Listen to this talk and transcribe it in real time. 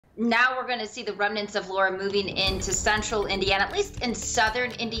Now we're going to see the remnants of Laura moving into central Indiana. At least in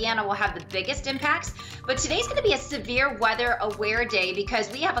southern Indiana will have the biggest impacts. But today's going to be a severe weather aware day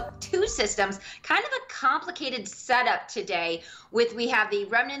because we have two systems, kind of a complicated setup today. We have the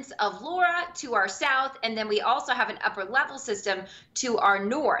remnants of Laura to our south, and then we also have an upper level system to our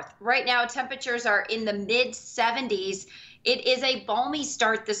north. Right now, temperatures are in the mid 70s. It is a balmy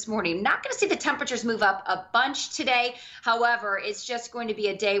start this morning. Not going to see the temperatures move up a bunch today. However, it's just going to be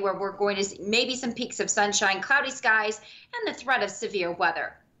a day where we're going to see maybe some peaks of sunshine, cloudy skies, and the threat of severe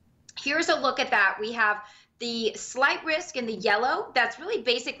weather. Here's a look at that. We have the slight risk in the yellow. That's really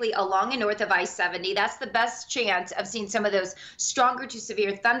basically along and north of I-70. That's the best chance of seeing some of those stronger to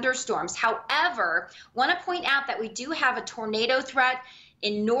severe thunderstorms. However, want to point out that we do have a tornado threat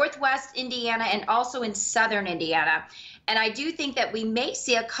in northwest Indiana and also in southern Indiana. And I do think that we may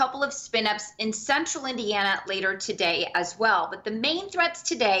see a couple of spin-ups in central Indiana later today as well. But the main threats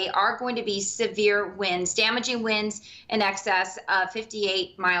today are going to be severe winds, damaging winds in excess of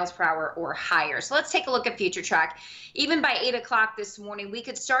 58 miles per hour or higher. So let's take a look at future track. Even by 8 o'clock this morning, we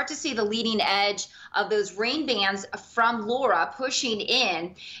could start to see the leading edge of those rain bands from Laura pushing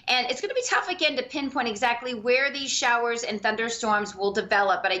in. And it's going to be tough again to pinpoint exactly where these showers and thunderstorms will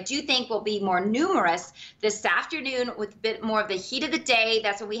develop. But I do think will be more numerous this afternoon with a bit more of the heat of the day.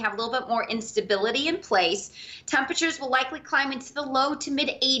 That's when we have a little bit more instability in place. Temperatures will likely climb into the low to mid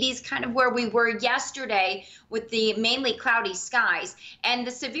 80s, kind of where we were yesterday with the mainly cloudy skies. And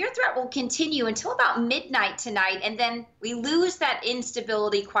the severe threat will continue until about midnight tonight. And then we lose that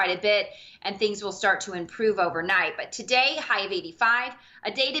instability quite a bit and things will start to improve overnight. But today, high of 85,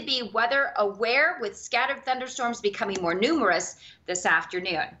 a day to be weather aware with scattered thunderstorms becoming more numerous this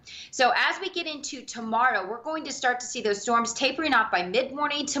afternoon. So as we get into tomorrow, we're going to start to see those storms tapering off by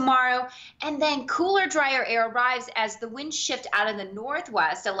mid-morning tomorrow, and then cooler, drier air arrives as the winds shift out of the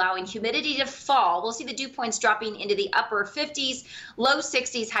northwest, allowing humidity to fall. We'll see the dew points dropping into the upper 50s, low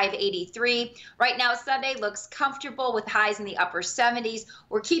 60s, high of 83. Right now, Sunday looks comfortable with highs in the upper 70s.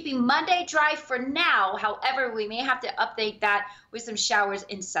 We're keeping Monday dry for now. However, we may have to update that with some showers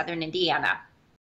in southern Indiana.